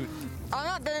my suit. I'm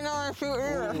not getting it on my suit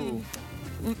either.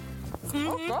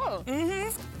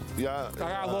 Yeah, I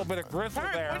got a little bit of gristle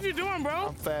there. What you doing, bro?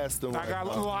 I'm fasting right now. I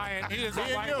got a lion. He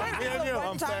doesn't like it.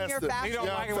 I'm fasting. He don't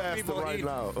like it when people right eat.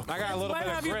 now. I got a little bit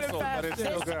of gristle, but it's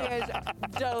still good. This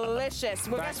is delicious.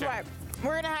 Well, guess what?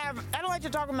 We're going to have, I don't like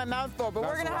to talk with my mouth full, but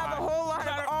we're going to have a whole lot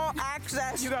of all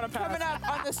access coming up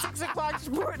on the 6 o'clock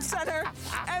Sports Center.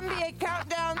 NBA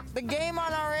Countdown, the game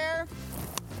on our air.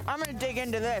 I'm going to dig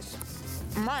into this.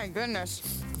 My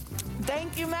goodness.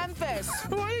 Thank you, Memphis.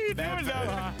 What are you doing,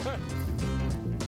 though?